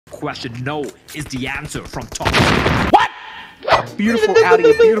Question no is the answer from top. What? A beautiful outing,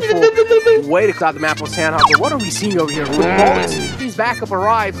 a beautiful way to cloud the map with Sandhopper. What are we seeing over here? Bullets. His backup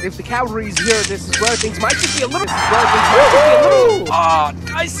arrives. If the cavalry is here, this is where things might just be a little. Oh,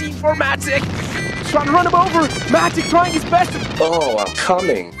 dicey for Matic. Trying to run him over. Matic trying his best. Oh, I'm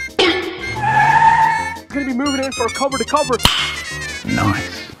coming. Gonna be moving in for a cover to cover.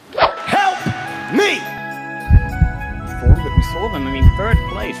 Nice. Help me! But we saw them. I mean, third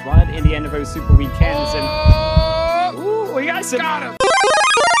place, right, in the end of those super weekends, and ooh, we got some. Got him.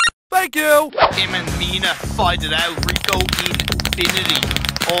 Thank you. Him and Mina fight it out. Rico Infinity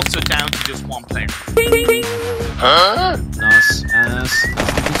also down to just one player. Huh? Nice.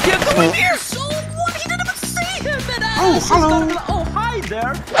 Get the win here. So what? He didn't even see him. Oh, hello. Oh, hi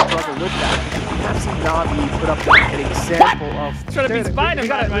there. Brother, look at that. Perhaps Navi put up an example of Trying to be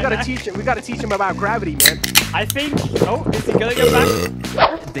Spider-Man. We gotta teach him. We gotta teach him about gravity, man. I think. Oh, is he gonna get back?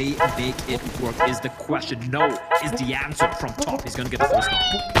 They make it work is the question. No is the answer from top. He's gonna get the first one.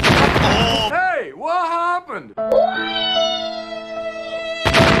 Hey, what happened?